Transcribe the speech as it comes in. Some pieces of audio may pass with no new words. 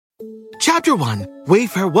Chapter 1,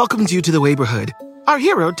 Wayfair welcomes you to the neighborhood. Our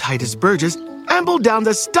hero, Titus Burgess, ambled down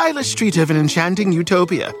the stylish street of an enchanting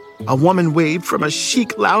utopia. A woman waved from a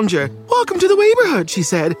chic lounger. "Welcome to the neighborhood," she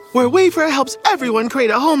said, "where Wayfair helps everyone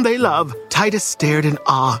create a home they love." Titus stared in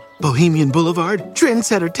awe. Bohemian Boulevard,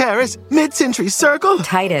 Trendsetter Terrace, Mid-Century Circle.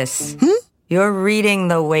 Titus, you're reading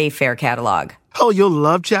the Wayfair catalog. Oh, you'll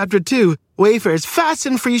love Chapter 2. Wayfair's fast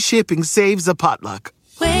and free shipping saves a potluck.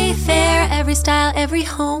 Wayfair, every style, every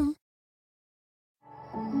home.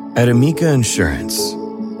 At Amica Insurance,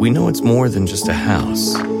 we know it's more than just a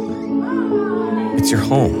house. It's your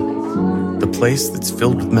home, the place that's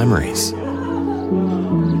filled with memories.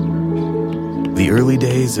 The early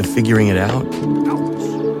days of figuring it out,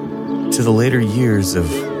 to the later years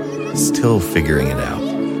of still figuring it out.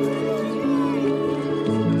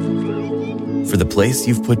 For the place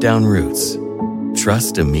you've put down roots,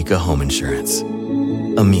 trust Amica Home Insurance.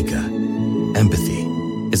 Amica, empathy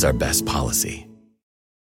is our best policy.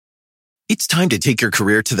 It's time to take your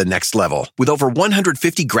career to the next level. With over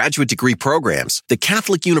 150 graduate degree programs, the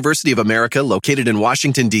Catholic University of America, located in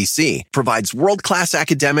Washington, D.C., provides world-class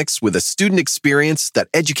academics with a student experience that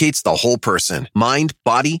educates the whole person, mind,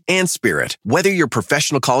 body, and spirit. Whether your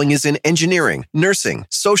professional calling is in engineering, nursing,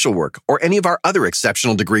 social work, or any of our other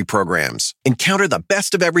exceptional degree programs, encounter the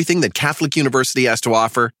best of everything that Catholic University has to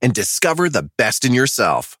offer and discover the best in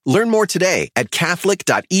yourself. Learn more today at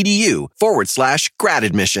catholic.edu/grad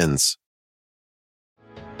admissions.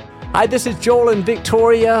 Hi, this is Joel and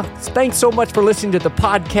Victoria. Thanks so much for listening to the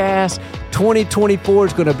podcast. 2024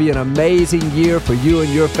 is going to be an amazing year for you and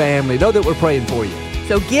your family. Know that we're praying for you.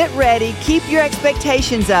 So get ready. Keep your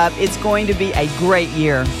expectations up. It's going to be a great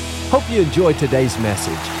year. Hope you enjoyed today's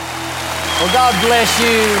message. Well, God bless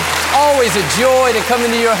you. Always a joy to come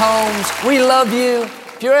into your homes. We love you.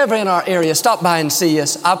 If you're ever in our area, stop by and see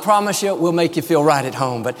us. I promise you, we'll make you feel right at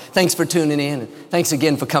home. But thanks for tuning in, and thanks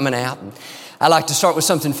again for coming out. I like to start with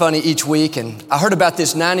something funny each week, and I heard about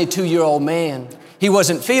this 92-year-old man. He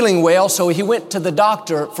wasn't feeling well, so he went to the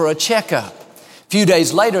doctor for a checkup. A few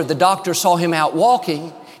days later, the doctor saw him out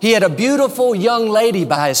walking. He had a beautiful young lady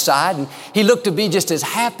by his side, and he looked to be just as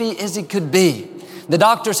happy as he could be. The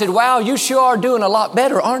doctor said, "Wow, you sure are doing a lot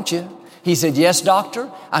better, aren't you?" He said, "Yes,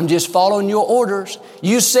 doctor, I'm just following your orders.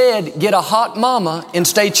 You said get a hot mama and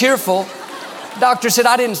stay cheerful." Doctor said,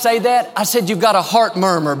 "I didn't say that. I said you've got a heart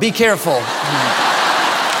murmur. Be careful."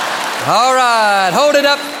 All right, hold it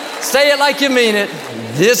up. Say it like you mean it.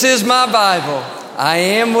 This is my Bible. I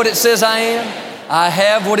am what it says I am. I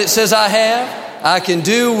have what it says I have. I can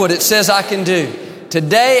do what it says I can do.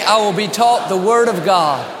 Today I will be taught the Word of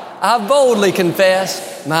God. I boldly confess,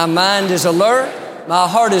 my mind is alert. My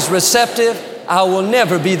heart is receptive. I will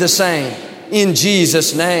never be the same. In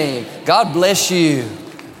Jesus' name, God bless you.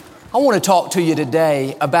 I want to talk to you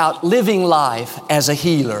today about living life as a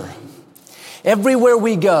healer. Everywhere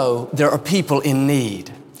we go, there are people in need.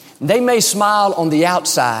 They may smile on the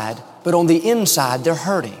outside, but on the inside, they're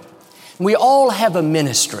hurting. We all have a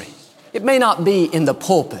ministry. It may not be in the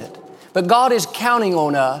pulpit, but God is counting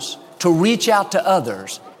on us to reach out to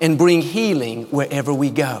others and bring healing wherever we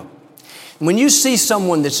go. When you see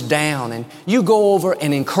someone that's down and you go over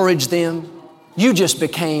and encourage them, you just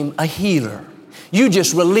became a healer. You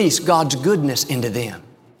just release God's goodness into them.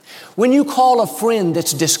 When you call a friend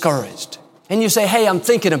that's discouraged and you say, "Hey, I'm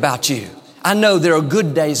thinking about you. I know there are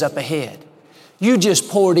good days up ahead." You just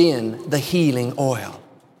poured in the healing oil.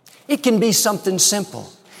 It can be something simple.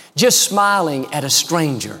 Just smiling at a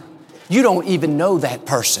stranger. You don't even know that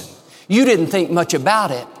person. You didn't think much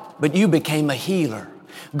about it, but you became a healer.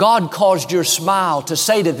 God caused your smile to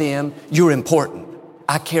say to them, "You're important.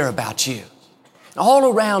 I care about you."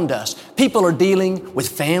 All around us, people are dealing with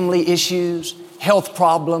family issues, health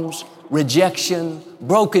problems, rejection,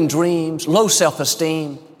 broken dreams, low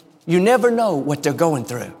self-esteem. You never know what they're going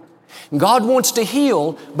through. God wants to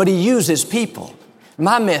heal, but He uses people.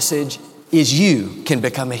 My message is you can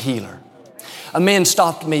become a healer. A man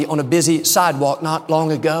stopped me on a busy sidewalk not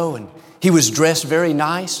long ago, and he was dressed very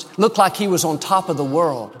nice, looked like he was on top of the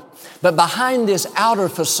world. But behind this outer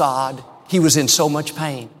facade, he was in so much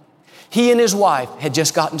pain. He and his wife had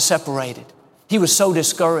just gotten separated. He was so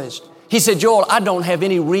discouraged. He said, "Joel, I don't have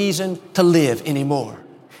any reason to live anymore."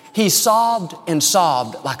 He sobbed and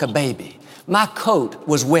sobbed like a baby. My coat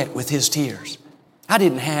was wet with his tears. I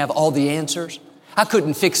didn't have all the answers. I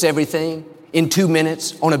couldn't fix everything in 2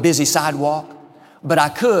 minutes on a busy sidewalk, but I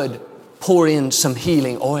could pour in some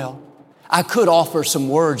healing oil. I could offer some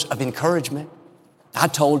words of encouragement. I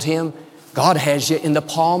told him, God has you in the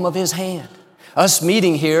palm of His hand. Us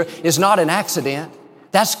meeting here is not an accident.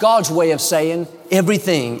 That's God's way of saying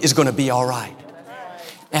everything is going to be all right.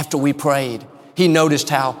 After we prayed, he noticed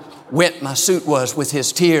how wet my suit was with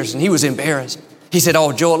his tears, and he was embarrassed. He said,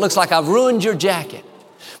 "Oh, Joel, it looks like I've ruined your jacket."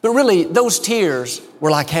 But really, those tears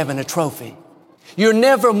were like having a trophy. You're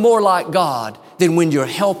never more like God than when you're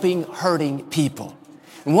helping hurting people.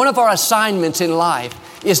 And one of our assignments in life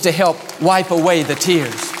is to help wipe away the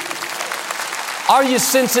tears. Are you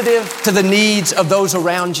sensitive to the needs of those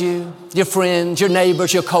around you, your friends, your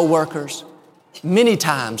neighbors, your coworkers? Many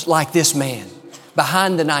times, like this man,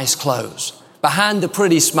 behind the nice clothes, behind the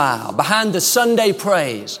pretty smile, behind the Sunday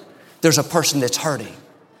praise, there's a person that's hurting.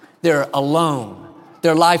 They're alone.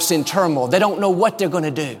 Their life's in turmoil. They don't know what they're going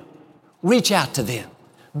to do. Reach out to them.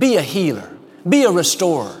 Be a healer. Be a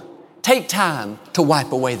restorer. Take time to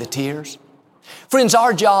wipe away the tears. Friends,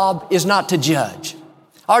 our job is not to judge.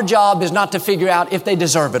 Our job is not to figure out if they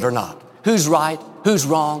deserve it or not. Who's right? Who's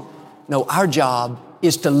wrong? No, our job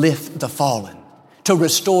is to lift the fallen, to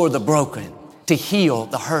restore the broken, to heal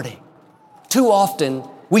the hurting. Too often,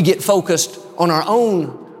 we get focused on our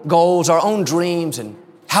own goals, our own dreams, and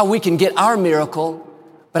how we can get our miracle.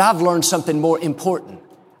 But I've learned something more important.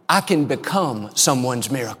 I can become someone's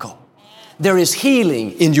miracle. There is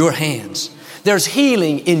healing in your hands. There's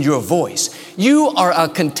healing in your voice. You are a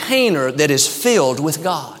container that is filled with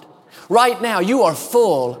God. Right now, you are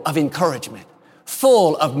full of encouragement,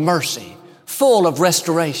 full of mercy, full of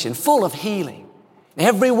restoration, full of healing.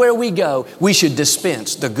 Everywhere we go, we should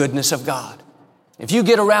dispense the goodness of God. If you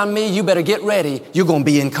get around me, you better get ready. You're going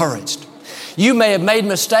to be encouraged. You may have made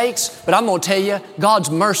mistakes, but I'm going to tell you, God's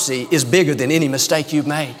mercy is bigger than any mistake you've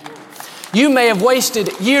made. You may have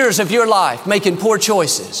wasted years of your life making poor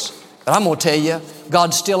choices, but I'm going to tell you,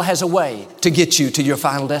 God still has a way to get you to your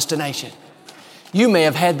final destination. You may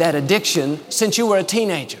have had that addiction since you were a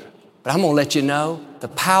teenager, but I'm going to let you know the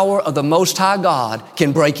power of the Most High God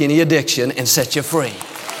can break any addiction and set you free.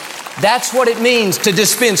 That's what it means to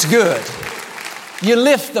dispense good. You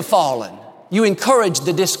lift the fallen. You encourage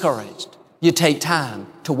the discouraged. You take time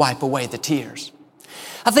to wipe away the tears.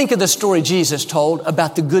 I think of the story Jesus told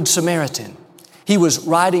about the Good Samaritan. He was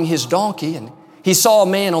riding his donkey and he saw a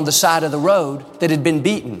man on the side of the road that had been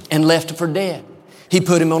beaten and left for dead. He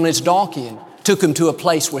put him on his donkey and took him to a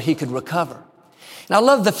place where he could recover. And I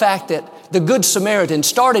love the fact that the Good Samaritan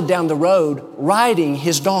started down the road riding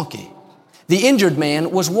his donkey. The injured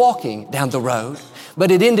man was walking down the road,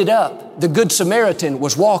 but it ended up the Good Samaritan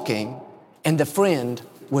was walking and the friend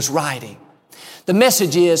was riding. The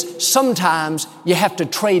message is sometimes you have to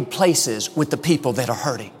trade places with the people that are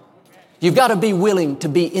hurting. You've got to be willing to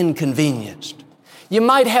be inconvenienced. You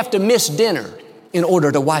might have to miss dinner in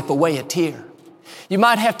order to wipe away a tear. You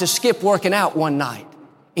might have to skip working out one night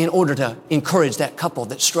in order to encourage that couple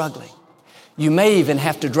that's struggling. You may even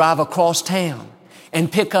have to drive across town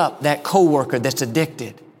and pick up that coworker that's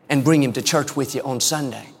addicted and bring him to church with you on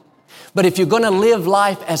Sunday. But if you're going to live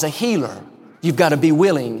life as a healer, you've got to be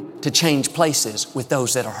willing to change places with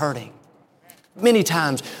those that are hurting. Many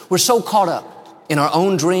times we're so caught up in our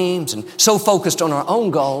own dreams and so focused on our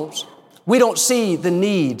own goals, we don't see the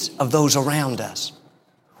needs of those around us.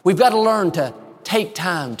 We've got to learn to take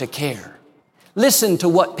time to care. Listen to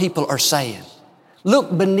what people are saying.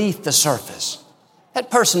 Look beneath the surface.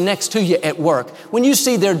 That person next to you at work, when you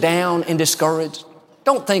see they're down and discouraged,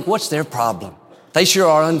 don't think, what's their problem? They sure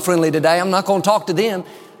are unfriendly today. I'm not going to talk to them.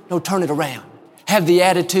 No, turn it around. Have the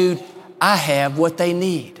attitude, I have what they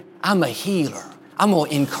need. I'm a healer. I'm going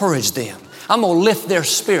to encourage them. I'm going to lift their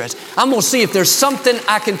spirits. I'm going to see if there's something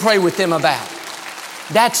I can pray with them about.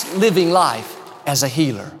 That's living life as a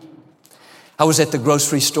healer. I was at the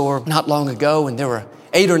grocery store not long ago and there were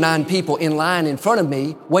 8 or 9 people in line in front of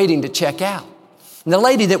me waiting to check out. And the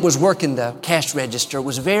lady that was working the cash register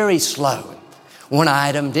was very slow. One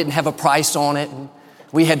item didn't have a price on it and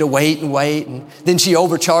we had to wait and then she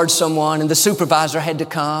overcharged someone and the supervisor had to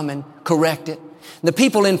come and correct it. And the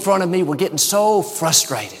people in front of me were getting so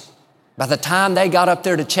frustrated. By the time they got up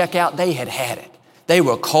there to check out, they had it. They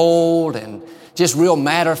were cold and just real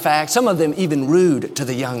matter of fact, some of them even rude to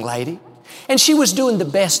the young lady. And she was doing the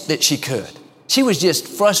best that she could. She was just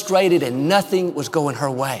frustrated and nothing was going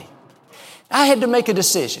her way. I had to make a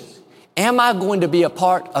decision. Am I going to be a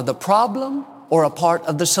part of the problem or a part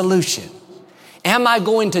of the solution? Am I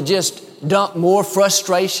going to just dump more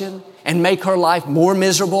frustration and make her life more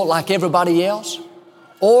miserable like everybody else?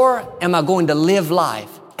 Or am I going to live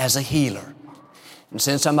life as a healer? And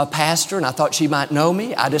since I'm a pastor and I thought she might know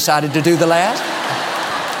me, I decided to do the last.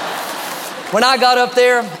 When I got up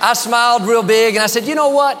there, I smiled real big and I said, you know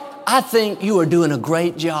what? I think you are doing a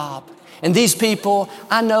great job. And these people,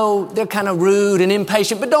 I know they're kind of rude and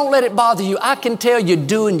impatient, but don't let it bother you. I can tell you're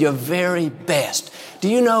doing your very best. Do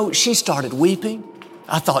you know, she started weeping.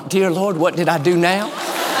 I thought, dear Lord, what did I do now?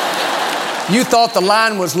 You thought the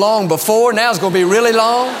line was long before, now it's going to be really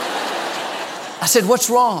long? I said, what's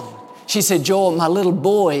wrong? She said, Joel, my little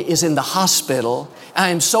boy is in the hospital. I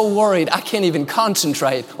am so worried I can't even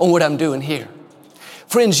concentrate on what I'm doing here.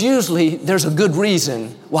 Friends, usually there's a good reason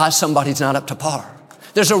why somebody's not up to par.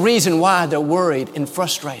 There's a reason why they're worried and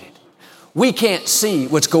frustrated. We can't see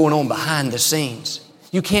what's going on behind the scenes.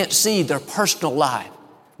 You can't see their personal life,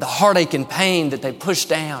 the heartache and pain that they push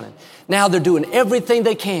down. And now they're doing everything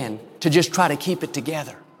they can to just try to keep it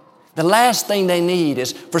together. The last thing they need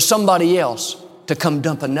is for somebody else to come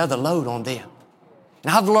dump another load on them.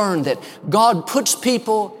 And I've learned that God puts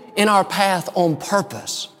people in our path on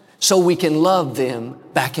purpose so we can love them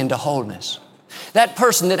back into wholeness. That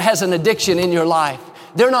person that has an addiction in your life,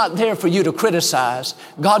 they're not there for you to criticize.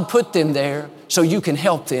 God put them there so you can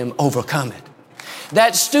help them overcome it.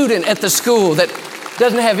 That student at the school that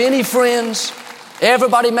doesn't have any friends,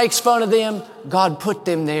 everybody makes fun of them, God put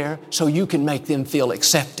them there so you can make them feel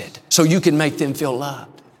accepted, so you can make them feel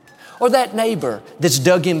loved. Or that neighbor that's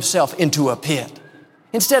dug himself into a pit.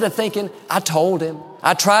 Instead of thinking, I told him,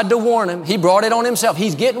 I tried to warn him, he brought it on himself,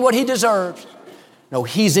 he's getting what he deserves. No,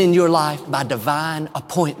 he's in your life by divine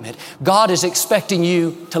appointment. God is expecting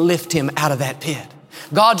you to lift him out of that pit.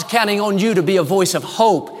 God's counting on you to be a voice of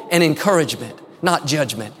hope and encouragement, not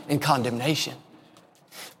judgment and condemnation.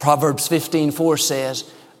 Proverbs 15:4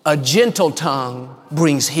 says, a gentle tongue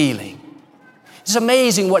brings healing. It's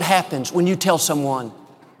amazing what happens when you tell someone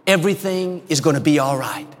everything is going to be all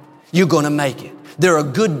right. You're going to make it. There are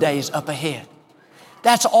good days up ahead.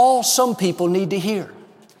 That's all some people need to hear.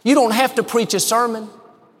 You don't have to preach a sermon.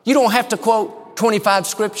 You don't have to quote 25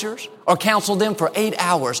 scriptures or counsel them for 8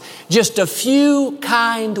 hours. Just a few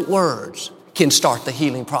kind words can start the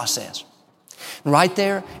healing process. Right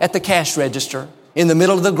there at the cash register, in the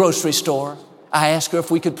middle of the grocery store, I asked her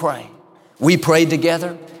if we could pray. We prayed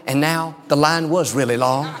together, and now the line was really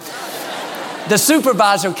long. The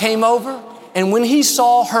supervisor came over, and when he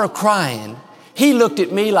saw her crying, he looked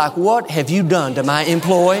at me like, what have you done to my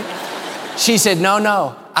employee? She said,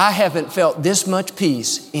 no, I haven't felt this much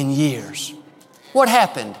peace in years. What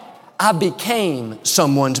happened? I became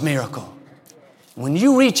someone's miracle. When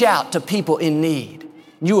you reach out to people in need,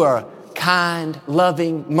 you are kind,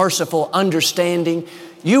 loving, merciful, understanding.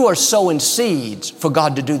 You are sowing seeds for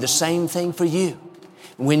God to do the same thing for you.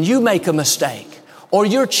 When you make a mistake, or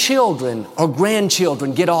your children or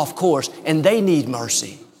grandchildren get off course and they need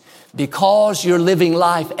mercy, because you're living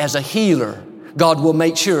life as a healer, God will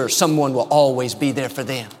make sure someone will always be there for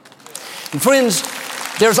them. And friends,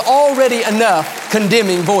 there's already enough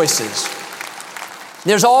condemning voices.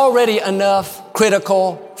 There's already enough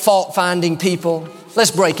critical, fault-finding people.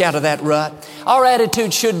 Let's break out of that rut. Our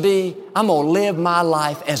attitude should be, I'm going to live my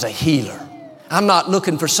life as a healer. I'm not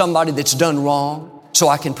looking for somebody that's done wrong so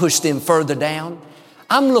I can push them further down.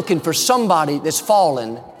 I'm looking for somebody that's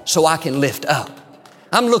fallen so I can lift up.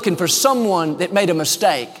 I'm looking for someone that made a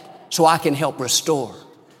mistake so I can help restore.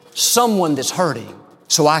 Someone that's hurting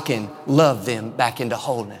so I can love them back into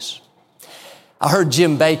wholeness. I heard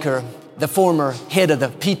Jim Bakker, the former head of the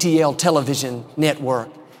PTL television network,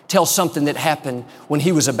 tell something that happened when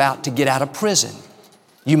he was about to get out of prison.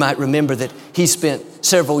 You might remember that he spent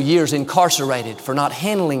several years incarcerated for not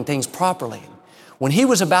handling things properly. When he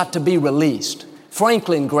was about to be released,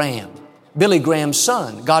 Franklin Graham, Billy Graham's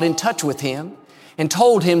son, got in touch with him and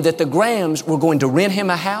told him that the Grahams were going to rent him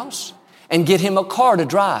a house and get him a car to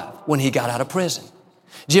drive when he got out of prison.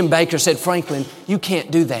 Jim Bakker said, Franklin, you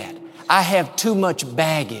can't do that. I have too much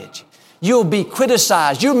baggage. You'll be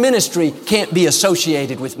criticized. Your ministry can't be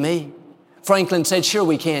associated with me. Franklin said, sure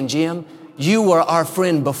we can, Jim. You were our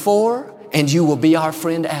friend before, and you will be our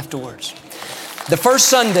friend afterwards. The first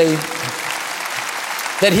Sunday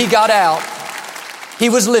that he got out, he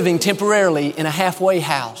was living temporarily in a halfway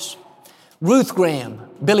house. Ruth Graham,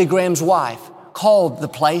 Billy Graham's wife, called the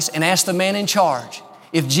place and asked the man in charge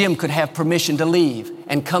if Jim could have permission to leave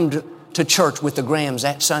and come to church with the Grahams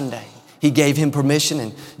that Sunday. He gave him permission,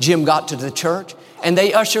 and Jim got to the church, and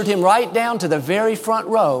they ushered him right down to the very front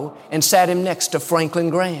row and sat him next to Franklin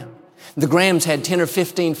Graham. The Grahams had 10 or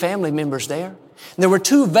 15 family members there. And there were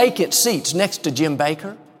 2 vacant seats next to Jim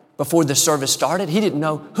Bakker. Before the service started, he didn't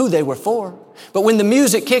know who they were for. But when the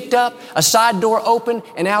music kicked up, a side door opened,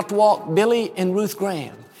 and out walked Billy and Ruth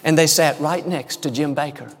Graham, and they sat right next to Jim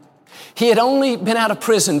Bakker. He had only been out of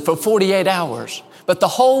prison for 48 hours, but the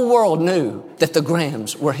whole world knew that the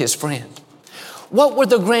Grahams were his friend. What were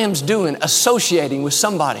the Grahams doing associating with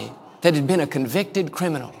somebody that had been a convicted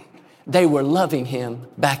criminal? They were loving him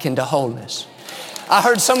back into wholeness. I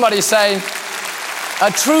heard somebody say, A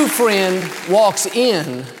true friend walks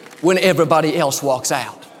in when everybody else walks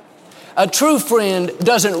out. A true friend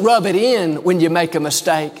doesn't rub it in when you make a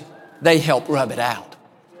mistake. They help rub it out.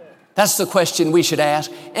 That's the question we should ask.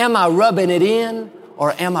 Am I rubbing it in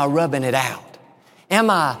or am I rubbing it out? Am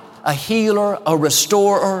I a healer, a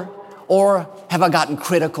restorer, or have I gotten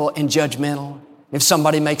critical and judgmental? If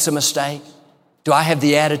somebody makes a mistake, do I have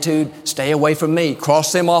the attitude, stay away from me,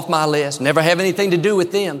 cross them off my list, never have anything to do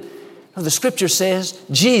with them? No, the scripture says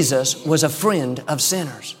Jesus was a friend of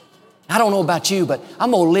sinners. I don't know about you, but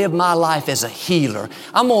I'm going to live my life as a healer.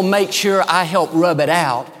 I'm going to make sure I help rub it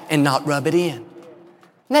out and not rub it in.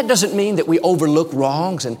 And that doesn't mean that we overlook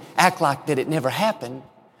wrongs and act like that it never happened.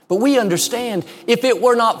 But we understand if it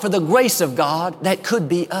were not for the grace of God, that could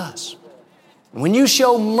be us. When you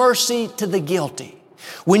show mercy to the guilty,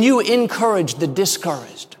 when you encourage the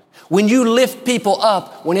discouraged, when you lift people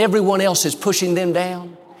up when everyone else is pushing them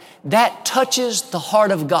down, that touches the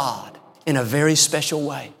heart of God in a very special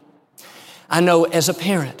way. I know as a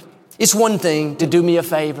parent, it's one thing to do me a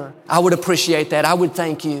favor. I would appreciate that. I would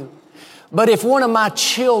thank you. But if one of my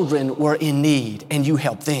children were in need and you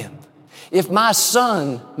helped them, if my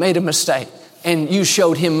son made a mistake and you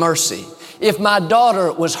showed him mercy, if my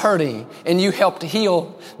daughter was hurting and you helped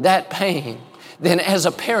heal that pain, then as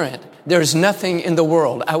a parent, there's nothing in the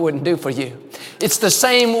world I wouldn't do for you. It's the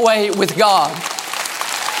same way with God.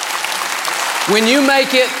 When you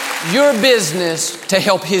make it your business to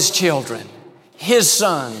help His children, His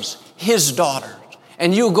sons, His daughters,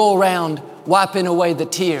 and you go around wiping away the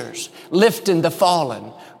tears, lifting the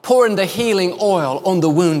fallen, pouring the healing oil on the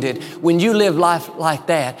wounded. When you live life like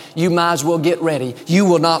that, you might as well get ready. You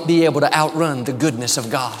will not be able to outrun the goodness of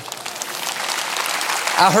God.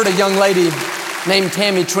 I heard a young lady named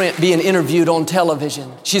Tammy Trent being interviewed on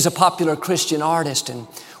television. She's a popular Christian artist, and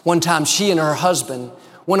one time she and her husband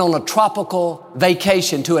went on a tropical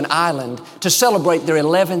vacation to an island to celebrate their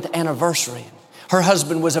 11th anniversary. Her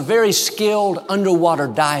husband was a very skilled underwater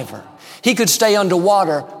diver. He could stay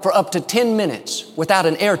underwater for up to 10 minutes without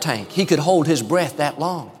an air tank. He could hold his breath that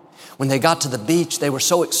long. When they got to the beach, they were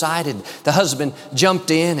so excited. The husband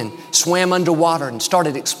jumped in and swam underwater and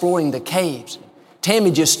started exploring the caves.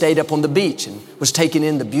 Tammy just stayed up on the beach and was taking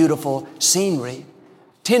in the beautiful scenery.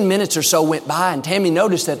 10 minutes or so went by and Tammy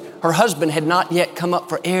noticed that her husband had not yet come up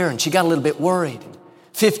for air and she got a little bit worried.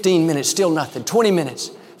 15 minutes, still nothing. 20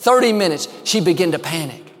 minutes, 30 minutes, she began to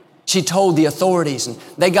panic. She told the authorities and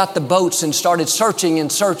they got the boats and started searching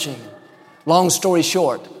and searching. Long story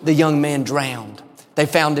short, the young man drowned. They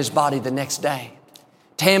found his body the next day.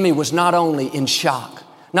 Tammy was not only in shock,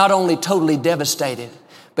 not only totally devastated,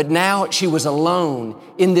 but now she was alone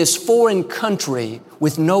in this foreign country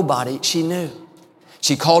with nobody she knew.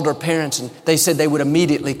 She called her parents and they said they would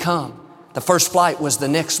immediately come. The first flight was the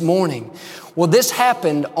next morning. Well, this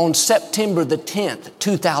happened on September the 10th,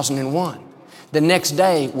 2001. The next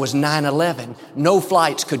day was 9/11. No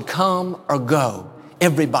flights could come or go.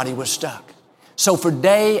 Everybody was stuck. So for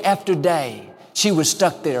day after day, she was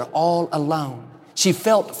stuck there all alone. She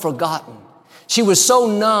felt forgotten. She was so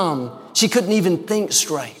numb, she couldn't even think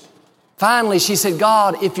straight. Finally, she said,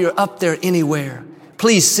 God, if you're up there anywhere,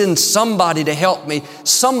 please send somebody to help me,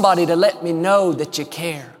 somebody to let me know that you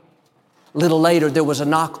care. A little later, there was a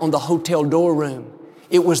knock on the hotel door room.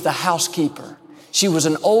 It was the housekeeper. She was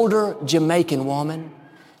an older Jamaican woman.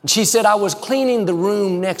 And she said, I was cleaning the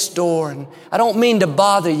room next door, and I don't mean to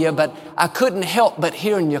bother you, but I couldn't help but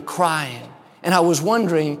hearing you crying. And I was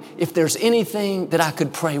wondering if there's anything that I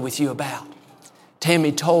could pray with you about.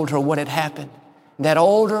 Tammy told her what had happened. That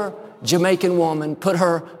older Jamaican woman put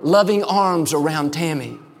her loving arms around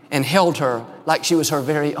Tammy and held her like she was her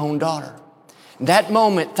very own daughter. That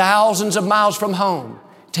moment, thousands of miles from home,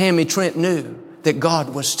 Tammy Trent knew that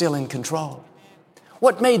God was still in control.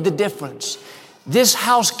 What made the difference? This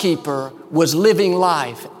housekeeper was living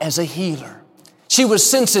life as a healer. She was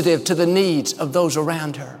sensitive to the needs of those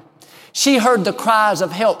around her. She heard the cries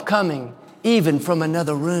of help coming, even from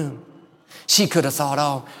another room. She could have thought,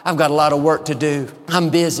 oh, I've got a lot of work to do. I'm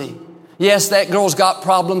busy. Yes, that girl's got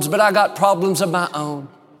problems, but I got problems of my own.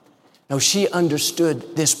 No, she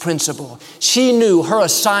understood this principle. She knew her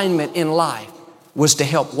assignment in life was to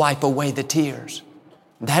help wipe away the tears.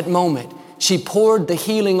 That moment, she poured the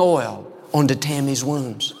healing oil onto Tammy's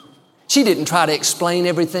wounds. She didn't try to explain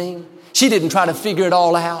everything. She didn't try to figure it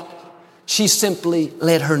all out. She simply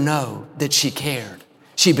let her know that she cared.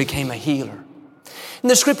 She became a healer.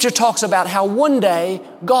 And the scripture talks about how one day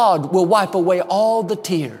God will wipe away all the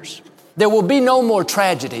tears. There will be no more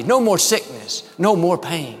tragedy, no more sickness, no more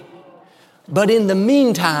pain. But in the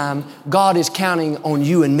meantime, God is counting on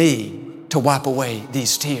you and me to wipe away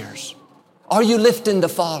these tears. Are you lifting the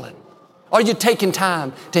fallen? Are you taking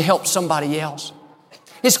time to help somebody else?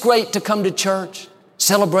 It's great to come to church,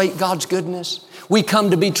 celebrate God's goodness. We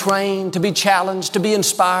come to be trained, to be challenged, to be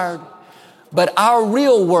inspired. But our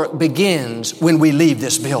real work begins when we leave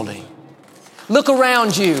this building. Look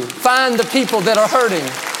around you. Find the people that are hurting.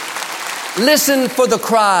 Listen for the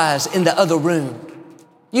cries in the other room.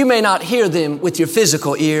 You may not hear them with your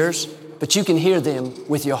physical ears, but you can hear them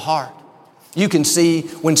with your heart. You can see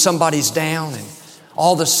when somebody's down and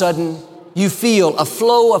all of a sudden you feel a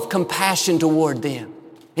flow of compassion toward them.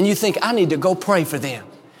 And you think, I need to go pray for them.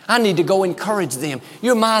 I need to go encourage them.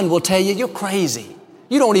 Your mind will tell you, you're crazy.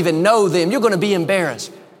 You don't even know them. You're going to be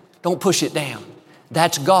embarrassed. Don't push it down.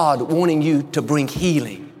 That's God wanting you to bring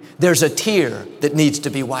healing. There's a tear that needs to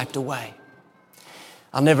be wiped away.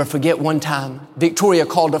 I'll never forget one time, Victoria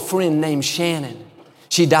called a friend named Shannon.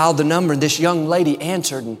 She dialed the number and this young lady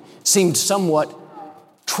answered and seemed somewhat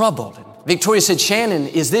troubled. And Victoria said, Shannon,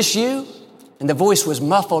 is this you? And the voice was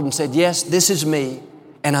muffled and said, yes, this is me,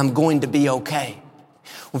 and I'm going to be okay.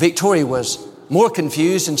 Well, Victoria was more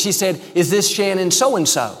confused and she said, is this Shannon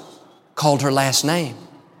so-and-so? Called her last name.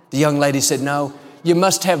 The young lady said, no, you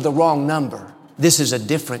must have the wrong number. This is a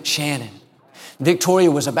different Shannon.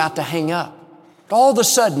 Victoria was about to hang up. But all of a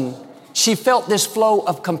sudden, she felt this flow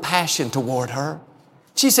of compassion toward her.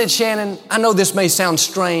 She said, Shannon, I know this may sound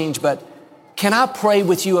strange, but can I pray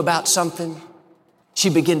with you about something? She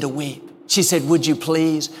began to weep. She said, would you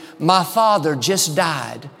please? My father just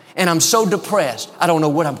died and I'm so depressed. I don't know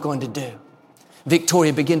what I'm going to do.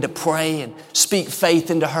 Victoria began to pray and speak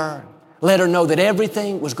faith into her. Let her know that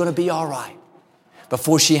everything was going to be all right.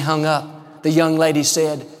 Before she hung up, the young lady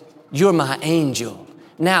said, you're my angel.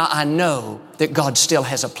 Now I know that God still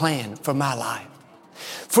has a plan for my life.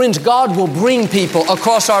 Friends, God will bring people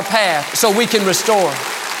across our path so we can restore.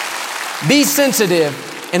 Be sensitive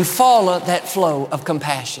and follow that flow of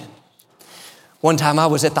compassion. One time I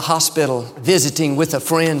was at the hospital visiting with a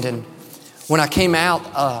friend, and when I came out,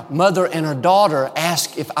 a mother and her daughter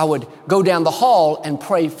asked if I would go down the hall and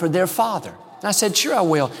pray for their father. And I said, sure I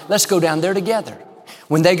will. Let's go down there together.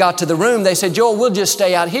 When they got to the room, they said, Joel, we'll just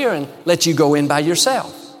stay out here and let you go in by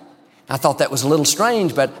yourself. I thought that was a little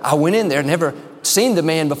strange, but I went in there, never seen the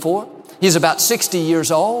man before. He's about 60 years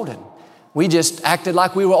old, and we just acted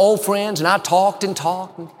like we were old friends, and I talked and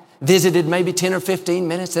visited maybe 10 or 15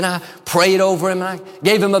 minutes, and I prayed over him, and I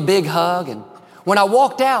gave him a big hug. And when I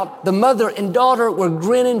walked out, the mother and daughter were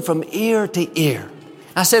grinning from ear to ear.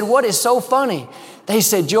 I said, what is so funny? They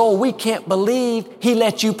said, Joel, we can't believe he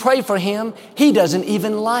let you pray for him. He doesn't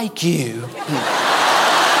even like you.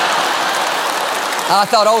 I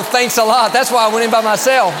thought, oh, thanks a lot. That's why I went in by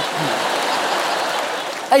myself.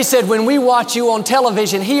 They said, when we watch you on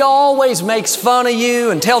television, he always makes fun of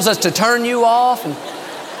you and tells us to turn you off. And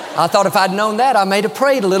I thought if I'd known that, I may have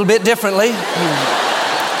prayed a little bit differently.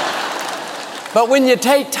 But when you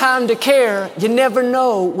take time to care, you never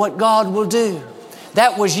know what God will do.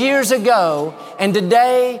 That was years ago, and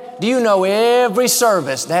today, do you know every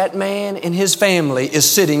service that man and his family is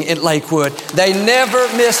sitting in Lakewood. They never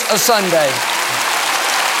miss a Sunday.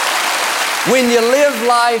 When you live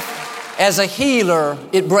life as a healer,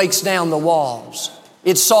 it breaks down the walls.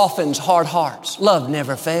 It softens hard hearts. Love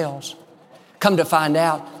never fails. Come to find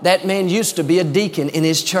out, that man used to be a deacon in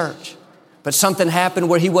his church. But something happened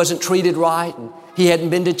where he wasn't treated right, and he hadn't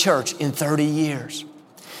been to church in 30 years.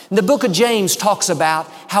 And the book of James talks about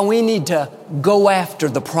how we need to go after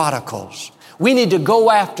the prodigals. We need to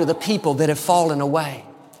go after the people that have fallen away.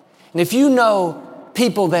 And if you know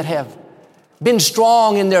people that have been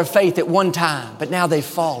strong in their faith at one time, but now they've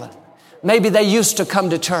fallen. Maybe they used to come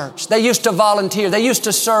to church. They used to volunteer. They used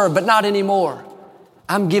to serve, but not anymore.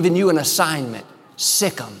 I'm giving you an assignment.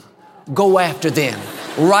 Sick them. Go after them.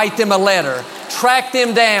 Write them a letter. Track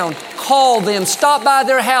them down. Call them. Stop by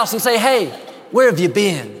their house and say, hey, where have you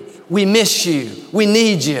been? We miss you. We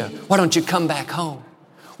need you. Why don't you come back home?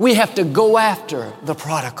 We have to go after the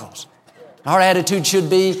prodigals. Our attitude should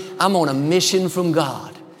be, I'm on a mission from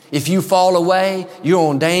God. If you fall away, you're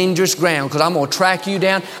on dangerous ground because I'm going to track you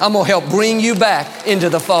down. I'm going to help bring you back into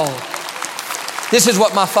the fold. This is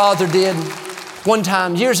what my father did. One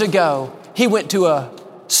time, years ago, he went to a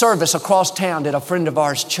service across town at a friend of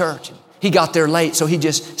ours' church. He got there late, so he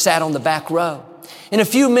just sat on the back row. In a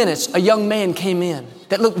few minutes, a young man came in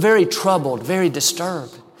that looked very troubled, very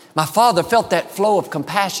disturbed. My father felt that flow of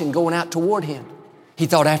compassion going out toward him. He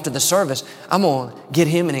thought after the service, I'm going to get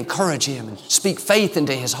him and encourage him and speak faith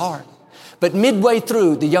into his heart. But midway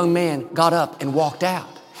through, the young man got up and walked out.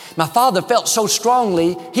 My father felt so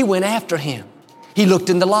strongly, he went after him. He looked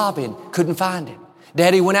in the lobby and couldn't find him.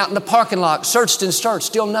 Daddy went out in the parking lot, searched and searched,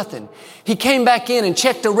 still nothing. He came back in and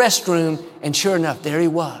checked the restroom, and sure enough, there he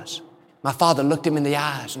was. My father looked him in the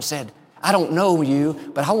eyes and said, I don't know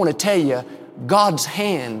you, but I want to tell you, God's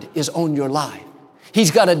hand is on your life.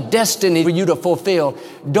 He's got a destiny for you to fulfill.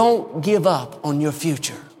 Don't give up on your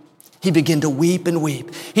future. He began to weep and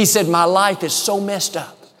weep. He said, my life is so messed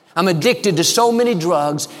up. I'm addicted to so many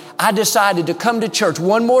drugs. I decided to come to church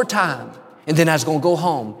one more time, and then I was going to go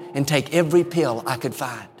home and take every pill I could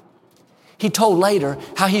find. He told later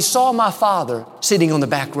how he saw my father sitting on the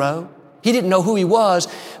back row. He didn't know who he was,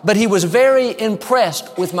 but he was very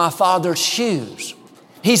impressed with my father's shoes.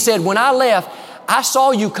 He said, when I left, I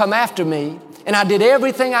saw you come after me, and I did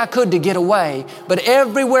everything I could to get away, but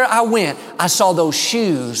everywhere I went, I saw those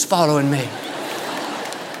shoes following me.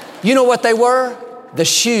 You know what they were? The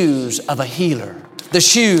shoes of a healer, the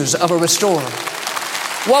shoes of a restorer.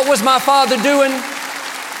 What was my father doing?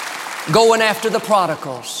 Going after the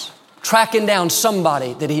prodigals, tracking down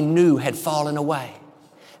somebody that he knew had fallen away.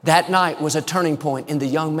 That night was a turning point in the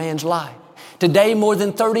young man's life. Today, more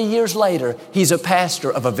than 30 years later, he's a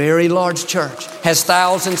pastor of a very large church, has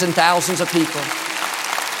thousands and thousands of people.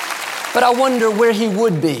 But I wonder where he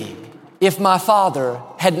would be if my father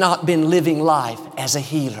had not been living life as a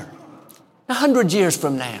healer. 100 years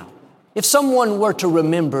from now, if someone were to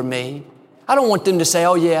remember me, I don't want them to say,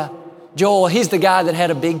 oh yeah, Joel, he's the guy that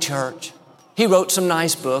had a big church. He wrote some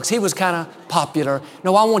nice books. He was kind of popular.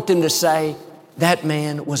 No, I want them to say, that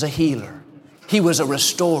man was a healer. He was a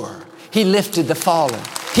restorer. He lifted the fallen.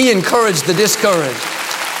 He encouraged the discouraged.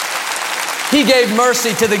 He gave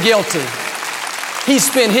mercy to the guilty. He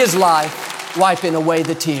spent his life wiping away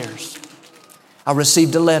the tears. I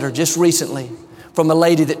received a letter just recently from a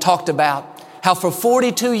lady that talked about how for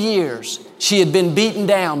 42 years she had been beaten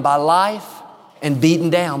down by life and beaten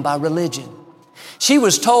down by religion. She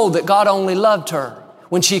was told that God only loved her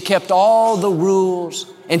when she kept all the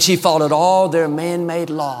rules and she followed all their man-made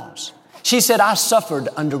laws. She said, I suffered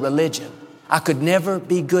under religion. I could never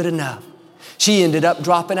be good enough. She ended up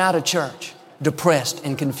dropping out of church, depressed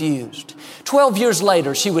and confused. 12 years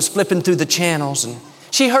later, she was flipping through the channels and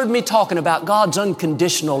she heard me talking about God's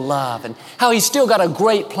unconditional love and how He's still got a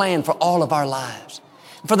great plan for all of our lives.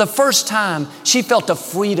 For the first time, she felt a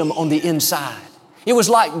freedom on the inside. It was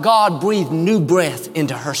like God breathed new breath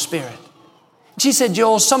into her spirit. She said,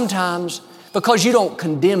 Joel, sometimes because you don't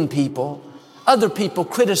condemn people, other people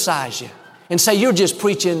criticize you and say you're just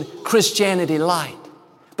preaching Christianity light.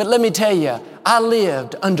 But let me tell you, I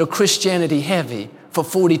lived under Christianity heavy for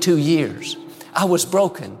 42 years. I was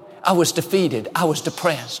broken. I was defeated. I was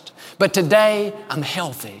depressed. But today, I'm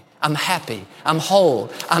healthy. I'm happy. I'm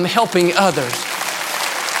whole. I'm helping others.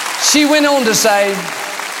 She went on to say,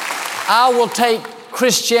 I will take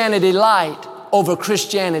Christianity light over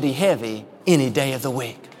Christianity heavy any day of the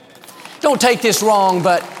week. Don't take this wrong,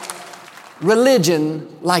 but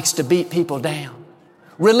religion likes to beat people down.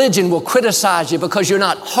 Religion will criticize you because you're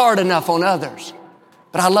not hard enough on others.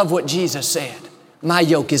 But I love what Jesus said. My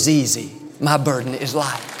yoke is easy. My burden is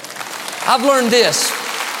light. I've learned this.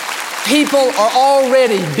 People are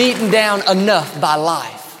already beaten down enough by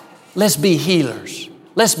life. Let's be healers.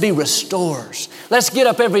 Let's be restorers. Let's get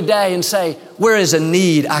up every day and say, where is a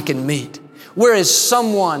need I can meet? Where is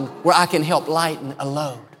someone where I can help lighten a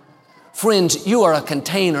load? Friends, you are a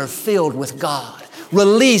container filled with God.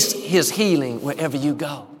 Release His healing wherever you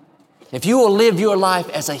go. If you will live your life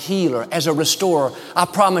as a healer, as a restorer, I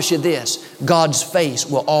promise you this, God's face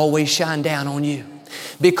will always shine down on you.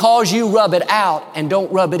 Because you rub it out and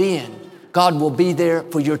don't rub it in, God will be there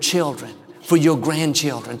for your children, for your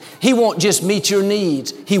grandchildren. He won't just meet your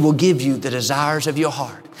needs. He will give you the desires of your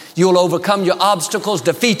heart. You'll overcome your obstacles,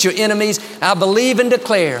 defeat your enemies. I believe and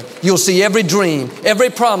declare you'll see every dream, every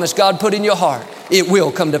promise God put in your heart. It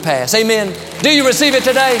will come to pass. Amen. Do you receive it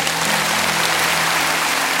today?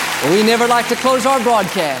 Well, we never like to close our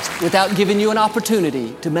broadcast without giving you an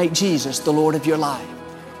opportunity to make Jesus the Lord of your life.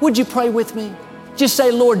 Would you pray with me? Just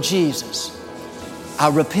say, Lord Jesus, I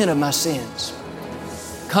repent of my sins.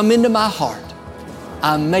 Come into my heart.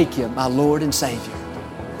 I make you my Lord and Savior.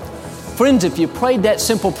 Friends, if you prayed that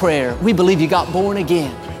simple prayer, we believe you got born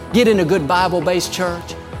again. Get in a good Bible-based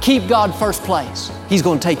church. Keep God first place. He's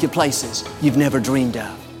going to take you places you've never dreamed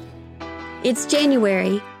of. It's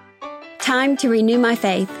January. Time to renew my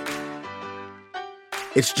faith.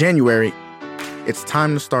 It's January. It's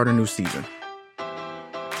time to start a new season.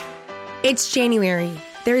 It's January.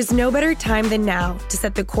 There is no better time than now to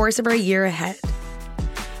set the course of our year ahead.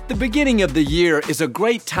 The beginning of the year is a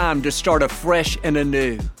great time to start afresh and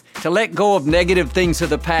anew, to let go of negative things of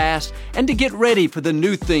the past and to get ready for the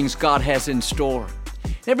new things God has in store.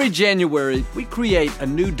 Every January, we create a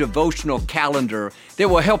new devotional calendar that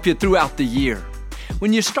will help you throughout the year.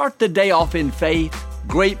 When you start the day off in faith,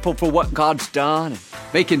 grateful for what God's done, and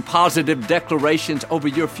making positive declarations over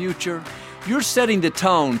your future, you're setting the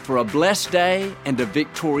tone for a blessed day and a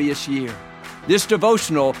victorious year. This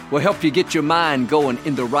devotional will help you get your mind going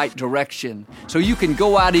in the right direction so you can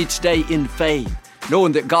go out each day in faith,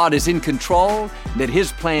 knowing that God is in control and that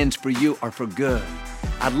His plans for you are for good.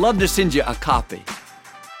 I'd love to send you a copy.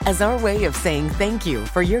 As our way of saying thank you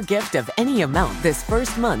for your gift of any amount this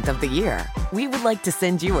first month of the year, we would like to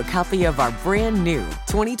send you a copy of our brand new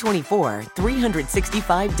 2024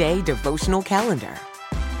 365-day devotional calendar.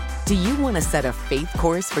 Do you want to set a faith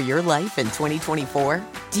course for your life in 2024?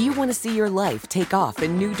 Do you want to see your life take off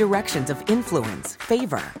in new directions of influence,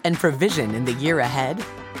 favor, and provision in the year ahead?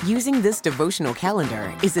 Using this devotional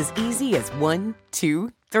calendar is as easy as 1,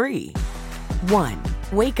 2, 3. 1.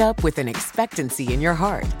 Wake up with an expectancy in your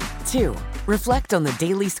heart. 2. Reflect on the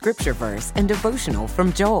daily scripture verse and devotional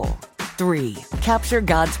from Joel. 3. Capture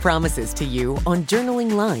God's promises to you on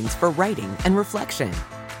journaling lines for writing and reflection.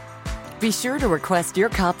 Be sure to request your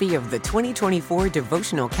copy of the 2024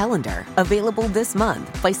 devotional calendar available this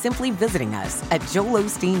month by simply visiting us at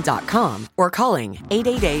joelosteen.com or calling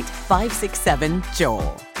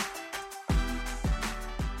 888-567-JOEL.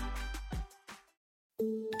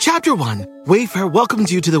 Chapter 1, Wayfair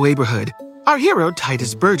welcomes you to the neighborhood. Our hero,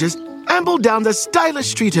 Titus Burgess, ambled down the stylish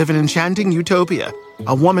street of an enchanting utopia.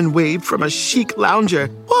 A woman waved from a chic lounger.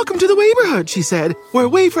 "Welcome to the neighborhood," she said, "where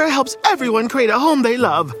Wayfair helps everyone create a home they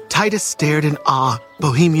love." Titus stared in awe.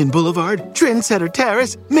 Bohemian Boulevard, Trendsetter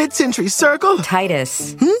Terrace, Mid-Century Circle.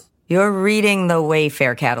 Titus, you're reading the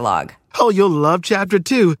Wayfair catalog. Oh, you'll love Chapter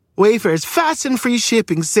 2. Wayfair's fast and free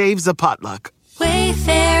shipping saves a potluck.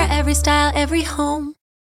 Wayfair, every style, every home.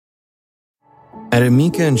 At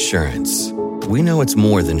Amica Insurance, we know it's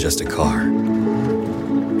more than just a car.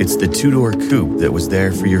 It's the two-door coupe that was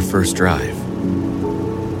there for your first drive,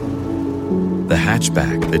 the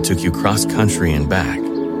hatchback that took you cross-country and back,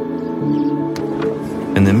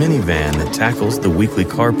 and the minivan that tackles the weekly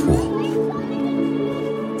carpool.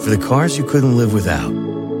 For the cars you couldn't live without,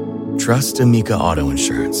 trust Amica Auto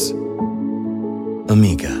Insurance.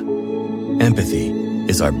 Amica. Empathy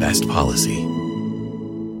is our best policy.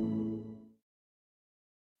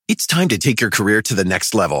 It's time to take your career to the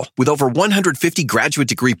next level. With over 150 graduate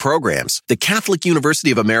degree programs, the Catholic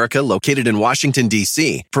University of America, located in Washington,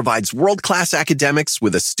 D.C., provides world-class academics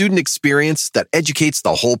with a student experience that educates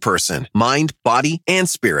the whole person, mind, body, and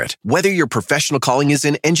spirit. Whether your professional calling is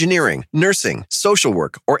in engineering, nursing, social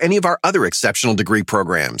work, or any of our other exceptional degree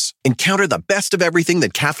programs, encounter the best of everything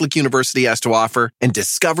that Catholic University has to offer and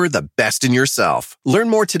discover the best in yourself. Learn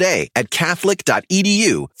more today at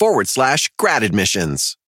catholic.edu/grad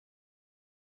admissions.